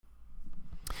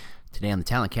Today on the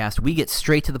Talent Cast, we get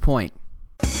straight to the point.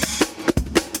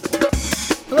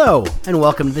 Hello, and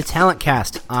welcome to the Talent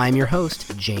Cast. I'm your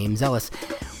host, James Ellis.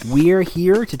 We're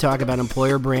here to talk about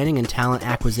employer branding and talent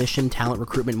acquisition, talent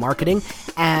recruitment marketing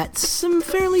at some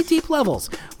fairly deep levels.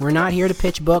 We're not here to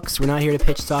pitch books. We're not here to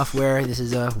pitch software. This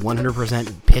is a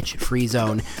 100% pitch-free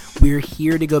zone. We're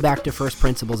here to go back to first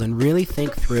principles and really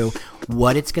think through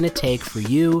what it's going to take for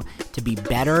you to be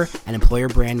better at employer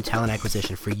brand and talent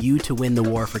acquisition, for you to win the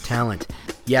war for talent.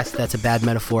 Yes, that's a bad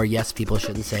metaphor. Yes, people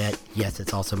shouldn't say it. Yes,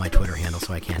 it's also my Twitter handle,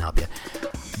 so I can't help you.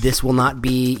 This will not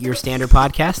be your standard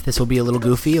podcast. This will be a little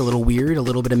goofy, a little weird, a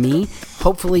little bit of me.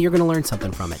 Hopefully, you're going to learn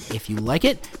something from it. If you like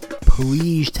it,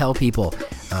 please tell people.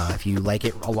 If you like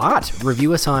it a lot,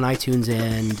 review us on iTunes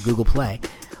and Google Play.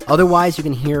 Otherwise, you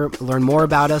can learn more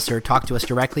about us or talk to us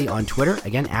directly on Twitter,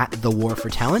 again, at The War for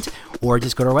Talent, or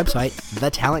just go to our website,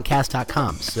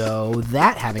 thetalentcast.com. So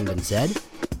that having been said,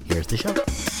 here's the show.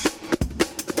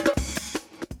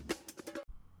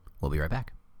 We'll be right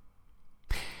back.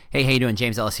 Hey, how you doing?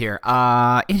 James Ellis here.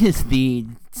 It is the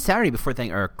Saturday before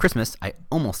Christmas. I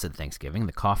almost said Thanksgiving.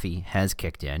 The coffee has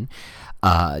kicked in.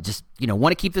 Want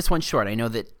to keep this one short. I know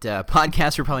that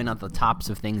podcasts are probably not the tops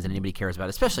of things that anybody cares about,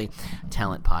 especially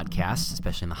talent podcasts,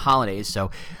 especially in the holidays.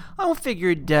 So I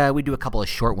figured we'd do a couple of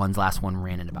short ones. Last one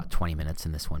ran in about 20 minutes,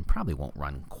 and this one probably won't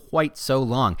run quite so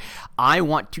long. I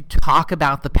want to talk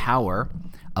about the power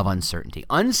of uncertainty.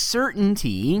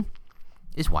 Uncertainty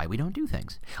is why we don't do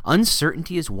things.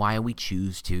 Uncertainty is why we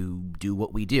choose to do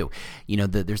what we do.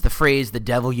 There's the phrase, the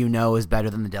devil you know is better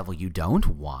than the devil you don't.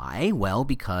 Why? Well,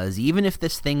 because even if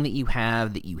this thing that you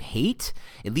have that you hate,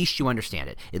 at least you understand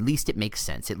it. At least it makes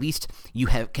sense. At least you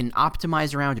can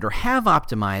optimize around it, or have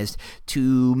optimized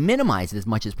to minimize it as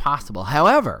much as possible.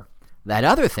 However, that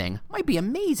other thing might be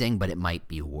amazing, but it might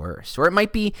be worse. Or it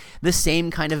might be the same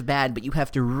kind of bad, but you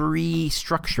have to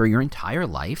restructure your entire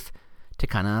life to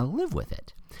kind of live with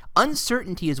it.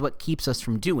 Uncertainty is what keeps us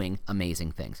from doing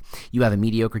amazing things. You have a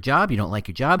mediocre job, you don't like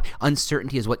your job,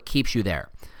 uncertainty is what keeps you there.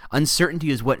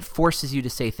 Uncertainty is what forces you to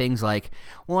say things like,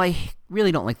 well, I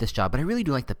really don't like this job, but I really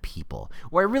do like the people,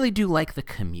 or I really do like the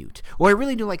commute, or I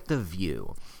really do like the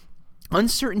view.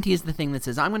 Uncertainty is the thing that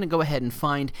says, I'm going to go ahead and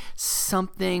find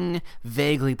something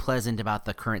vaguely pleasant about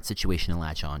the current situation and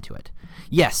latch onto it.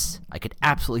 Yes, I could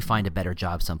absolutely find a better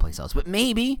job someplace else, but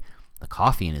maybe the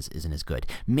coffee isn't as good.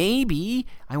 Maybe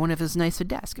I won't have as nice a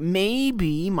desk.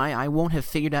 Maybe I won't have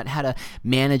figured out how to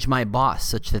manage my boss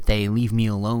such that they leave me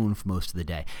alone for most of the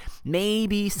day.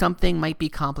 Maybe something might be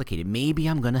complicated. Maybe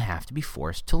I'm going to have to be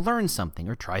forced to learn something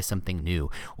or try something new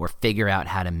or figure out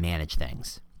how to manage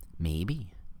things.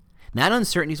 Maybe. That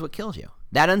uncertainty is what kills you.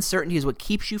 That uncertainty is what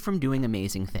keeps you from doing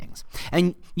amazing things.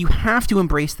 And you have to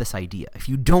embrace this idea. If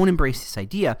you don't embrace this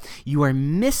idea, you are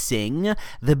missing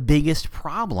the biggest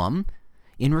problem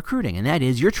in recruiting, and that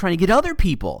is you're trying to get other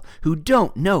people who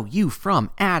don't know you from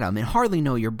Adam and hardly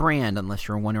know your brand unless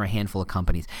you're one or a handful of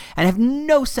companies and have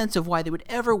no sense of why they would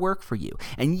ever work for you.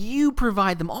 And you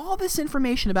provide them all this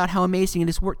information about how amazing it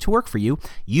is to work for you.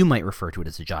 You might refer to it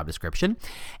as a job description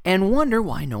and wonder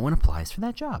why no one applies for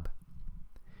that job.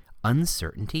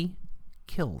 Uncertainty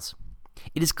kills.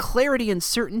 It is clarity and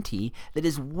certainty that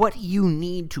is what you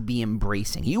need to be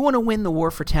embracing. You want to win the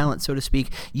war for talent, so to speak.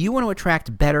 You want to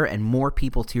attract better and more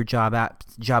people to your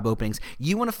job openings.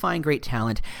 You want to find great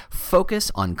talent. Focus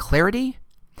on clarity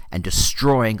and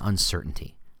destroying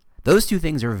uncertainty. Those two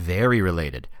things are very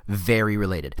related. Very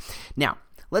related. Now,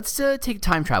 let's take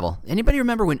time travel. Anybody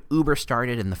remember when Uber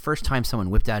started and the first time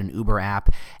someone whipped out an Uber app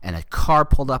and a car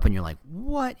pulled up and you're like,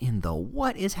 what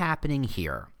is happening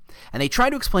here? And they try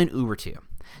to explain Uber to you.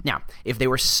 Now, if they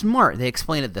were smart, they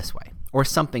explain it this way, or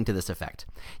something to this effect.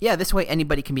 Yeah, this way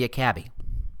anybody can be a cabbie.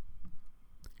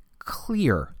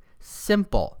 Clear,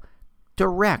 simple,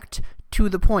 direct, to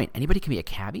the point. Anybody can be a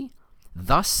cabbie,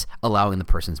 thus allowing the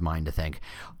person's mind to think,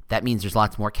 that means there's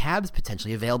lots more cabs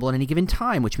potentially available at any given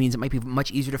time, which means it might be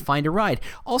much easier to find a ride.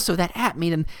 Also, that app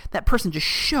made that person just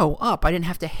show up. I didn't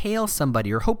have to hail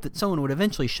somebody or hope that someone would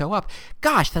eventually show up.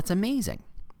 Gosh, that's amazing.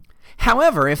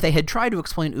 However, if they had tried to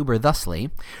explain Uber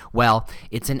thusly, well,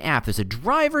 it's an app. There's a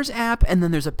driver's app, and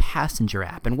then there's a passenger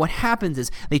app. And what happens is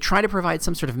they try to provide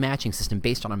some sort of matching system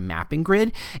based on a mapping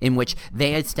grid in which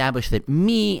they establish that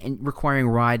me and requiring a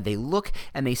ride, they look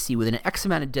and they see within an X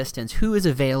amount of distance who is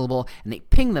available, and they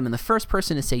ping them, and the first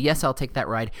person to say, yes, I'll take that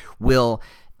ride, will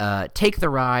take the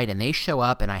ride, and they show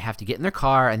up, and I have to get in their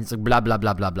car, and it's like blah, blah,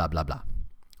 blah, blah, blah, blah, blah.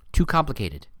 Too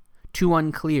complicated. Too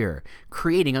unclear,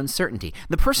 creating uncertainty.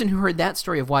 The person who heard that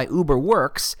story of why Uber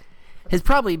works has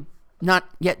probably not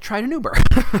yet tried an Uber.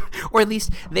 Or at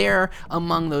least they're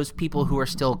among those people who are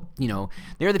still,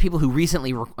 they're the people who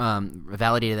recently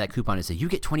validated that coupon and said, you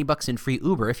get $20 in free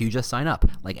Uber if you just sign up.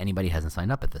 Like anybody hasn't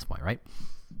signed up at this point, right?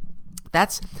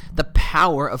 That's the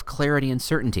power of clarity and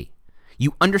certainty.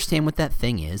 You understand what that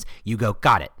thing is. You go,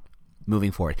 got it,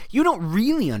 moving forward. You don't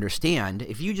really understand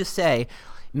if you just say,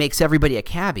 makes everybody a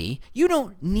cabbie. You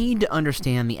don't need to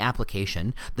understand the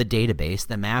application, the database,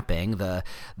 the mapping, the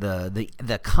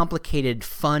complicated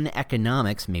fun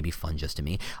economics, maybe fun just to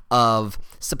me, of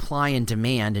supply and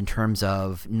demand in terms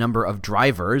of number of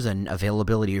drivers and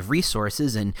availability of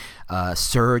resources and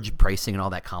surge pricing and all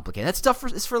that complicated. That stuff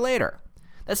is for later.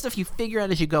 That stuff you figure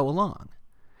out as you go along.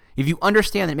 If you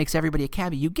understand that it makes everybody a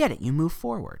cabbie, you get it. You move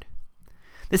forward.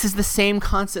 This is the same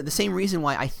concept, the same reason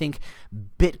why I think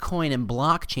Bitcoin and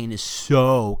blockchain is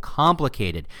so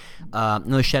complicated.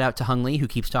 Another shout out to Hung Lee, who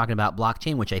keeps talking about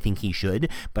blockchain, which I think he should,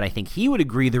 but I think he would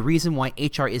agree the reason why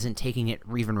HR isn't taking it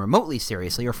even remotely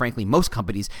seriously, or frankly most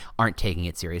companies aren't taking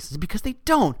it seriously, is because they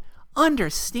don't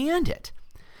understand it.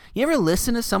 You ever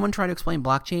listen to someone try to explain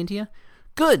blockchain to you?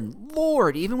 Good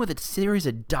Lord, even with a series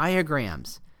of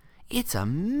diagrams. It's a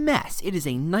mess. It is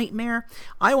a nightmare.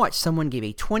 I watched someone give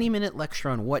a 20-minute lecture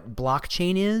on what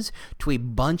blockchain is to a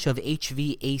bunch of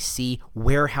HVAC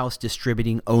warehouse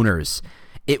distributing owners.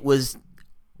 It was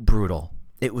brutal.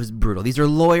 It was brutal. These are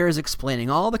lawyers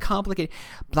explaining all the complicated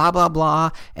blah, blah,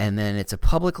 blah, and then it's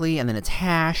publicly, and then it's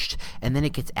hashed, and then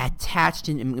it gets attached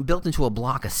and built into a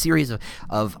block, a series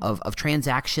of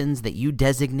transactions that you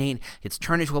designate. It's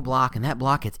turned into a block, and that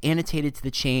block gets annotated to the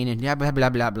chain, and blah, blah, blah,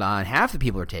 blah, blah, and half the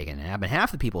people are taking it, and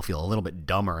half the people feel a little bit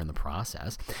dumber in the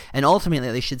process. And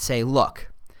ultimately, they should say,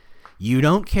 look, you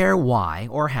don't care why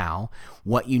or how.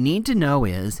 What you need to know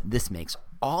is this makes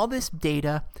all this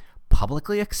data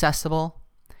publicly accessible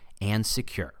and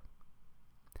secure.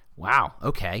 Wow,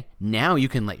 okay. Now you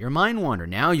can let your mind wander.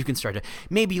 Now you can start to,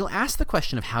 maybe you'll ask the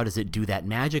question of how does it do that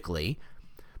magically,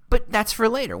 but that's for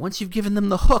later. Once you've given them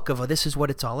the hook of, oh, this is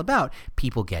what it's all about,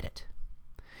 people get it.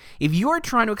 If you're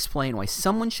trying to explain why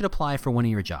someone should apply for one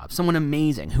of your jobs, someone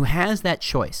amazing who has that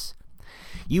choice,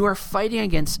 you are fighting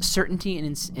against certainty and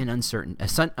uncertainty.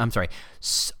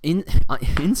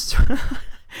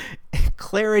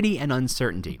 Clarity and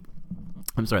uncertainty.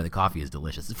 I'm sorry, the coffee is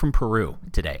delicious. It's from Peru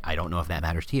today. I don't know if that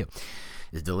matters to you.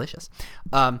 It's delicious.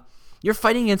 You're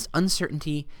fighting against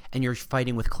uncertainty and you're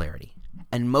fighting with clarity.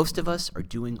 And most of us are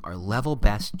doing our level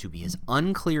best to be as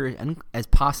unclear as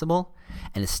possible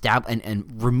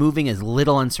and removing as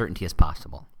little uncertainty as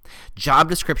possible. Job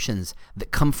descriptions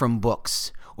that come from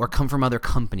books or come from other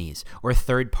companies or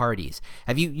third parties.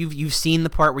 Have you've seen the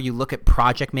part where you look at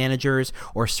project managers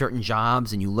or certain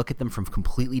jobs and you look at them from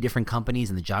completely different companies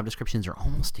and the job descriptions are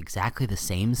almost exactly the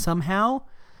same somehow?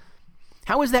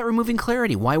 How is that removing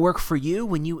clarity? Why work for you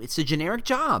when it's a generic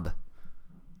job?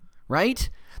 Right?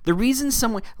 The reason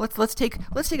someone let's take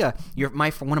one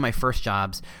of my first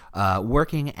jobs,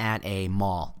 working at a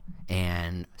mall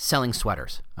and selling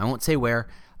sweaters. I won't say where.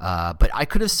 But I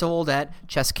could have sold at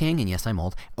Chess King, and yes, I'm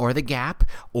old, or The Gap,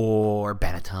 or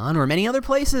Benetton, or many other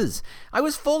places. I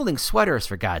was folding sweaters,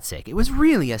 for God's sake. It was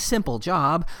really a simple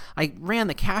job. I ran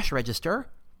the cash register.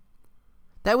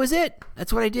 That was it.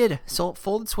 That's what I did.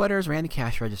 Folded sweaters, ran the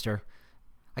cash register.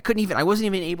 I wasn't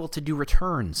even able to do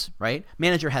returns, right?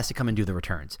 Manager has to come and do the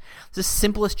returns. It's the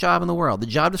simplest job in the world. The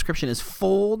job description is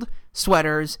fold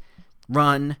sweaters,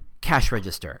 run cash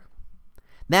register.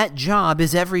 That job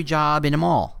is every job in a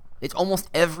mall. It's almost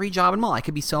every job in a mall. I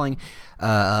could be selling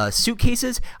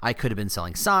suitcases. I could have been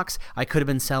selling socks. I could have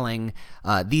been selling,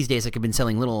 these days I could have been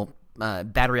selling little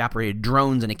battery-operated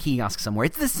drones in a kiosk somewhere.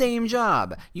 It's the same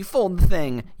job. You fold the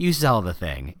thing, you sell the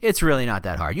thing. It's really not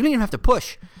that hard. You don't even have to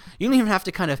push. You don't even have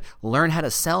to kind of learn how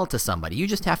to sell to somebody. You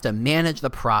just have to manage the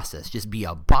process. Just be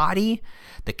a body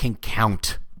that can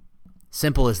count.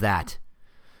 Simple as that.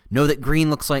 Know that green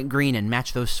looks like green and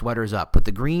match those sweaters up. Put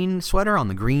the green sweater on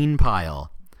the green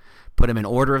pile. Put them in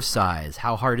order of size.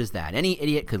 How hard is that? Any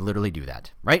idiot could literally do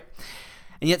that, right?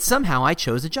 And yet somehow I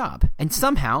chose a job. And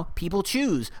somehow people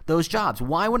choose those jobs.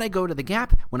 Why would I go to The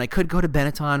Gap when I could go to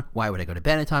Benetton? Why would I go to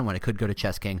Benetton when I could go to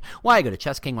Chess King? Why I go to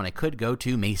Chess King when I could go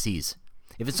to Macy's?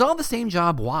 If it's all the same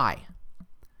job, why?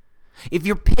 If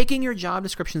you're picking your job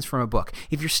descriptions from a book,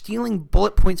 if you're stealing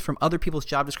bullet points from other people's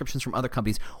job descriptions from other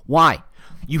companies, why?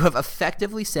 You have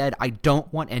effectively said, I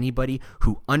don't want anybody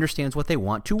who understands what they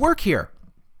want to work here.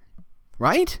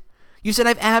 Right? You said,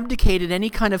 I've abdicated any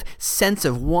kind of sense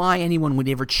of why anyone would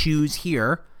ever choose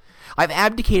here. I've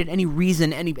abdicated any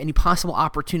reason, any possible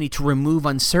opportunity to remove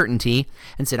uncertainty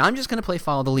and said, I'm just going to play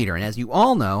follow the leader. And as you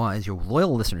all know, as your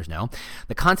loyal listeners know,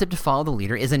 the concept of follow the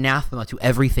leader is anathema to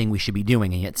everything we should be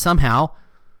doing. And yet somehow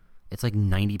it's like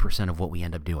 90% of what we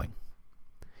end up doing.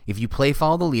 If you play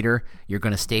follow the leader, you're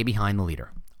going to stay behind the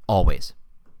leader. Always.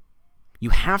 You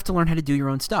have to learn how to do your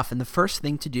own stuff. And the first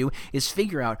thing to do is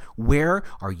figure out, where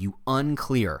are you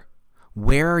unclear?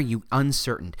 Where are you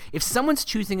uncertain? If someone's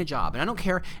choosing a job, and I don't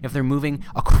care if they're moving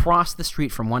across the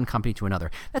street from one company to another,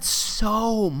 that's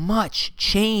so much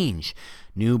change.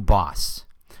 New boss,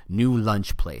 new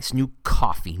lunch place, new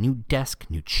coffee, new desk,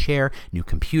 new chair, new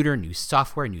computer, new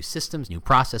software, new systems, new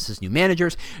processes, new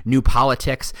managers, new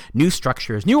politics, new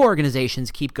structures, new organizations,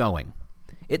 keep going.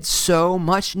 It's so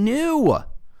much new.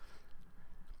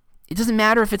 It doesn't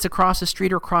matter if it's across the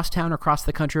street or across town or across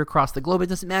the country or across the globe. It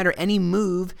doesn't matter. Any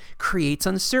move creates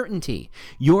uncertainty.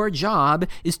 Your job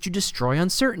is to destroy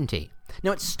uncertainty.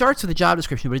 Now, it starts with a job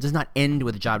description, but it does not end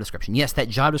with a job description. Yes, that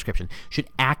job description should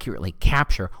accurately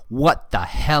capture what the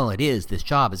hell it is this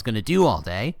job is going to do all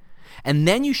day. And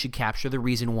then you should capture the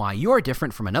reason why you're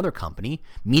different from another company,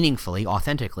 meaningfully,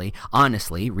 authentically,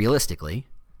 honestly, realistically.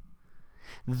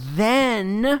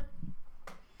 Then,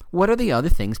 what are the other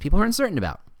things people are uncertain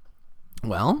about?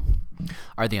 Well,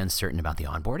 are they uncertain about the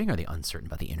onboarding? Are they uncertain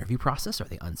about the interview process? Are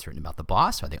they uncertain about the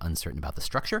boss? Are they uncertain about the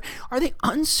structure? Are they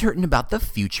uncertain about the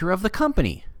future of the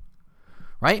company?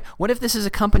 Right? What if this is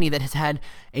a company that has had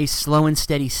a slow and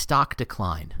steady stock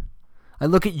decline? I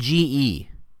look at GE,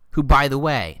 who, by the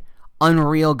way,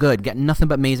 unreal good, get nothing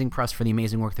but amazing press for the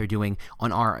amazing work they're doing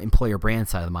on our employer brand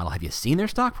side of the model. Have you seen their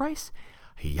stock price?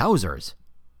 Yowzers.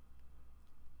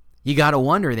 You got to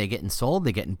wonder, are they getting sold?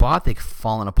 They getting bought? They've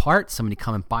fallen apart? Somebody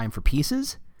come and buy them for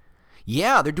pieces?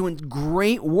 Yeah, they're doing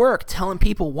great work telling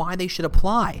people why they should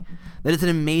apply, that it's an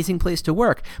amazing place to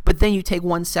work. But then you take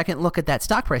 1 second look at that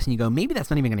stock price and you go, maybe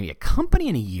that's not even going to be a company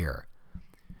in a year.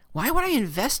 Why would I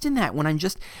invest in that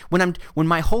when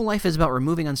my whole life is about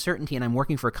removing uncertainty and I'm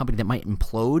working for a company that might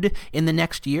implode in the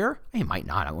next year? It might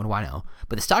not. What do I know?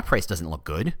 But the stock price doesn't look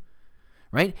good.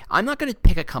 Right? I'm not going to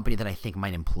pick a company that I think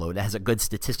might implode, that has a good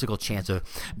statistical chance of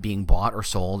being bought or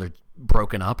sold or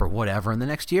broken up or whatever in the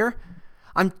next year.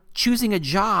 I'm choosing a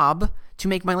job to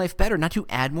make my life better, not to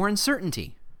add more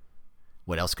uncertainty.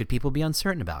 What else could people be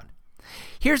uncertain about?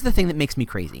 Here's the thing that makes me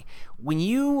crazy. When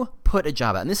you put a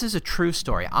job out, and this is a true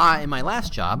story. In my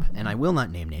last job, and I will not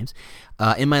name names,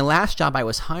 in my last job I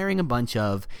was hiring a bunch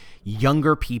of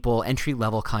younger people,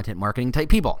 entry-level content marketing type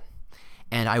people.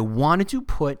 And I wanted to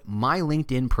put my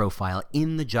LinkedIn profile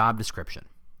in the job description,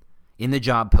 in the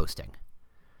job posting.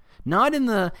 Not in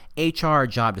the HR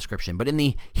job description, but in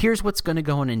the here's what's going to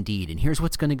go on Indeed and here's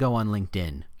what's going to go on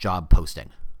LinkedIn job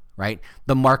posting, right?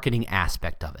 The marketing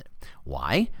aspect of it.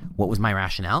 Why? What was my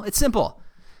rationale? It's simple.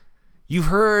 You've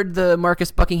heard the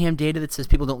Marcus Buckingham data that says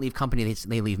people don't leave companies,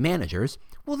 they leave managers.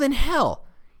 Well, then hell,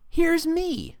 here's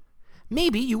me.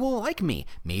 Maybe you will like me.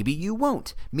 Maybe you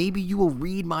won't. Maybe you will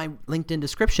read my LinkedIn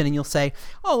description and you'll say,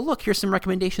 oh, look, here's some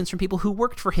recommendations from people who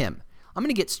worked for him. I'm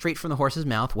going to get straight from the horse's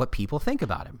mouth what people think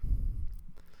about him.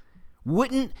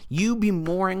 Wouldn't you be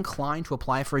more inclined to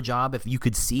apply for a job if you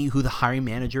could see who the hiring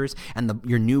managers and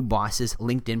your new boss's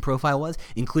LinkedIn profile was,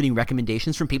 including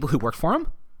recommendations from people who worked for him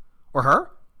or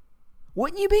her?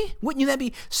 Wouldn't you be? Wouldn't you? That'd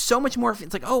be so much more.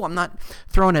 It's like, oh, I'm not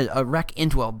throwing a wreck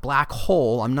into a black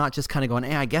hole. I'm not just kind of going,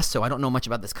 I guess so. I don't know much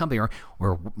about this company,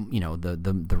 or you know,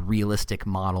 the realistic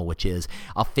model, which is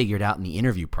I'll figure it out in the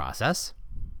interview process.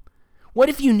 What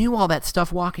if you knew all that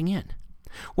stuff walking in?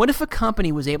 What if a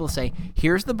company was able to say,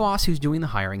 here's the boss who's doing the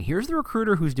hiring, here's the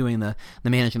recruiter who's doing the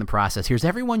managing the process, here's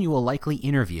everyone you will likely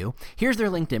interview, here's their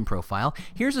LinkedIn profile,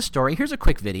 here's a story, here's a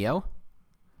quick video.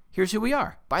 Here's who we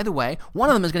are. By the way, one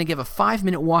of them is going to give a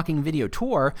 5-minute walking video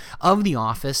tour of the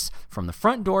office from the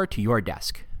front door to your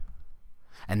desk.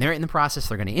 And they're in the process,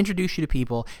 they're going to introduce you to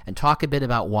people and talk a bit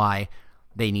about why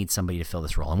they need somebody to fill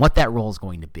this role and what that role is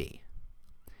going to be.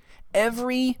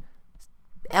 Every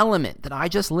element that I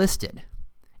just listed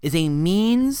is a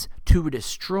means to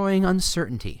destroying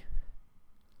uncertainty.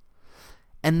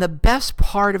 And the best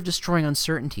part of destroying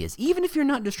uncertainty is, even if you're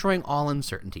not destroying all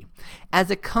uncertainty, as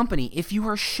a company, if you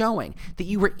are showing that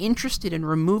you are interested in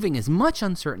removing as much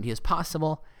uncertainty as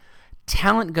possible,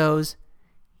 talent goes,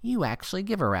 you actually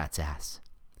give a rat's ass.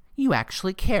 You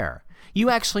actually care.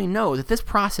 You actually know that this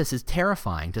process is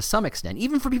terrifying to some extent,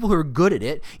 even for people who are good at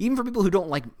it, even for people who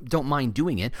don't mind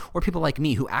doing it, or people like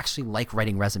me who actually like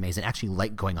writing resumes and actually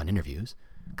like going on interviews,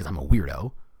 because I'm a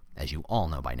weirdo, as you all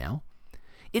know by now.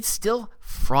 It's still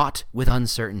fraught with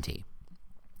uncertainty.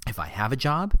 If I have a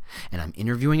job and I'm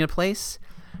interviewing at a place,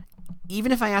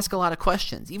 even if I ask a lot of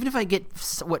questions, even if I get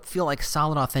what feel like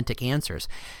solid, authentic answers,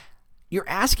 you're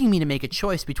asking me to make a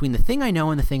choice between the thing I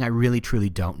know and the thing I really, truly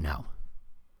don't know.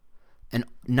 And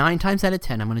 9 times out of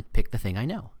 10, I'm going to pick the thing I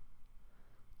know.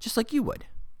 Just like you would.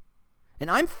 And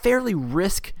I'm fairly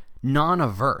risk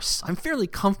non-averse. I'm fairly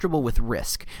comfortable with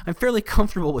risk. I'm fairly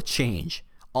comfortable with change,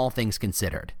 all things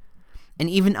considered. And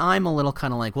even I'm a little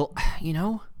kind of like, well,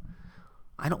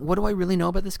 what do I really know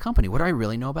about this company? What do I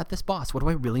really know about this boss? What do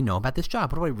I really know about this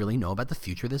job? What do I really know about the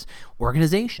future of this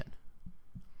organization?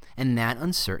 And that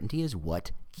uncertainty is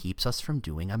what keeps us from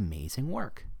doing amazing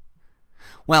work.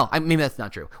 Well, maybe that's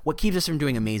not true. What keeps us from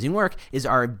doing amazing work is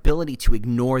our ability to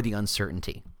ignore the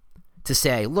uncertainty. To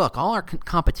say, look, all our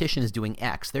competition is doing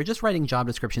X. They're just writing job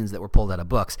descriptions that were pulled out of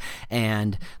books,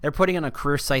 and they're putting on a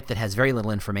career site that has very little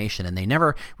information, and they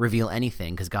never reveal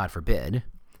anything because God forbid.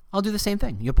 I'll do the same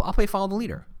thing. I'll play follow the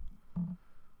leader.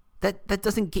 That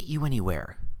doesn't get you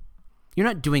anywhere. You're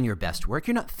not doing your best work.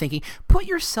 You're not thinking. Put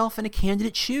yourself in a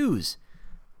candidate's shoes.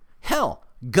 Hell,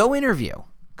 go interview.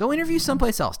 Go interview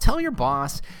someplace else. Tell your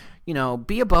boss,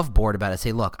 be above board about it.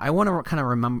 Say, look, I want to kind of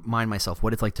remind myself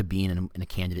what it's like to be in a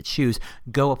candidate's shoes.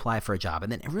 Go apply for a job.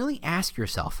 And then really ask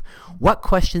yourself, what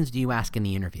questions do you ask in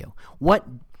the interview? What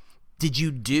did you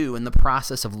do in the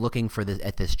process of looking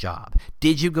at this job?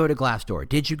 Did you go to Glassdoor?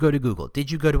 Did you go to Google?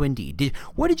 Did you go to Indeed?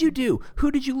 What did you do?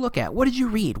 Who did you look at? What did you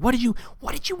read? What did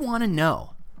you want to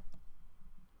know?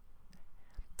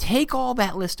 Take all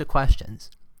that list of questions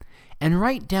and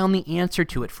write down the answer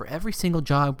to it for every single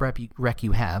job rec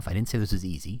you have. I didn't say this was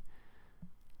easy.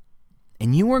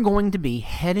 And you are going to be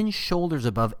head and shoulders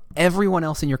above everyone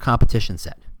else in your competition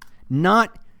set.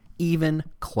 Not even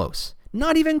close.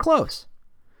 Not even close.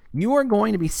 You are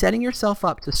going to be setting yourself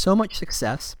up to so much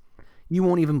success, you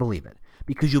won't even believe it,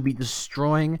 because you'll be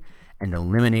destroying and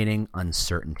eliminating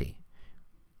uncertainty.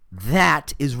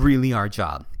 That is really our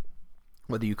job.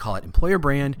 Whether you call it employer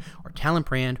brand or talent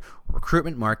brand or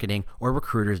recruitment marketing or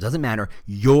recruiters, doesn't matter.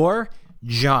 Your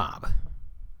job,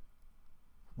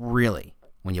 really,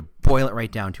 when you boil it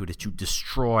right down to it, is to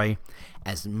destroy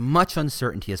as much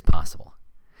uncertainty as possible.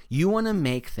 You want to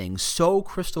make things so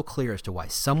crystal clear as to why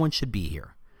someone should be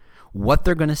here, what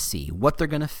they're going to see, what they're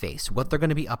going to face, what they're going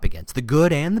to be up against, the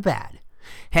good and the bad.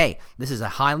 Hey, this is a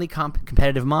highly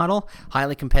competitive model,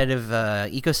 highly competitive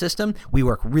ecosystem. We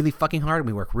work really fucking hard and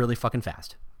we work really fucking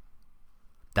fast.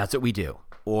 That's what we do.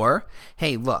 Or,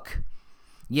 hey, look,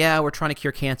 yeah, we're trying to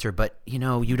cure cancer, but you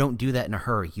don't do that in a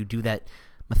hurry. You do that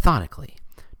methodically,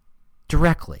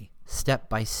 directly, step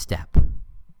by step.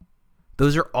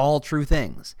 Those are all true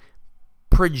things.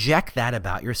 Project that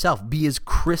about yourself. Be as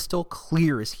crystal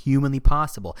clear as humanly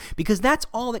possible, because that's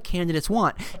all that candidates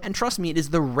want. And trust me, it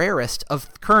is the rarest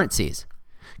of currencies.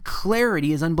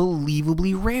 Clarity is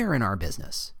unbelievably rare in our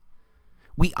business.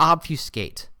 We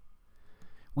obfuscate.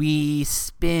 We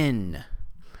spin.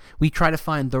 We try to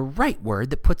find the right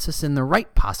word that puts us in the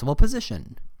right possible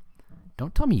position.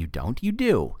 Don't tell me you don't. You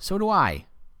do. So do I.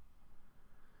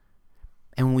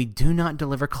 And when we do not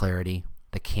deliver clarity,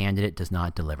 the candidate does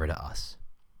not deliver to us.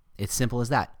 It's simple as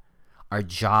that. Our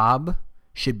job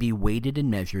should be weighted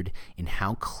and measured in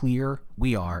how clear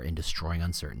we are in destroying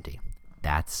uncertainty.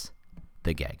 That's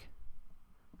the gig.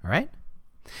 All right?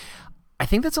 I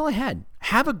think that's all I had.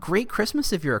 Have a great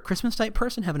Christmas if you're a Christmas type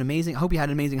person. I hope you had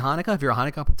an amazing Hanukkah if you're a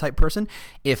Hanukkah type person.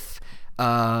 If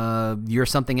you're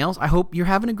something else, I hope you're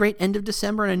having a great end of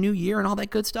December and a new year and all that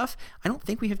good stuff. I don't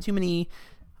think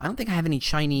I have any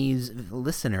Chinese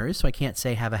listeners, so I can't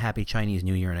say have a happy Chinese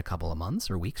New Year in a couple of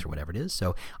months or weeks or whatever it is.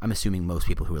 So I'm assuming most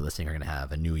people who are listening are going to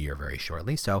have a new year very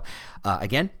shortly. So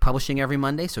again, publishing every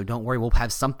Monday, so don't worry, we'll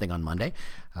have something on Monday.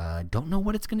 Don't know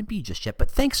what it's going to be just yet,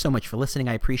 but thanks so much for listening.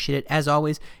 I appreciate it. As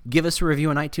always, give us a review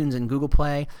on iTunes and Google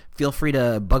Play. Feel free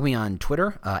to bug me on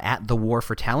Twitter at The War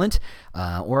for Talent,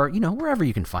 or wherever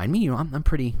you can find me. I'm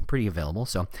pretty available.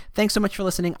 So thanks so much for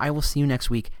listening. I will see you next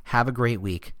week. Have a great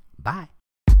week. Bye.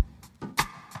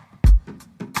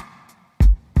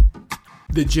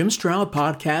 The Jim Stroud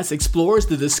Podcast explores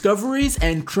the discoveries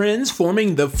and trends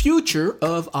forming the future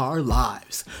of our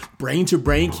lives.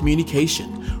 Brain-to-brain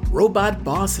communication, robot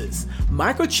bosses,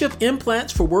 microchip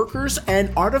implants for workers,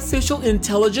 and artificial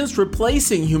intelligence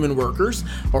replacing human workers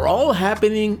are all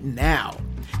happening now.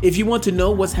 If you want to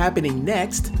know what's happening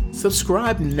next,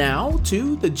 subscribe now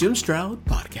to the Jim Stroud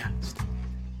Podcast.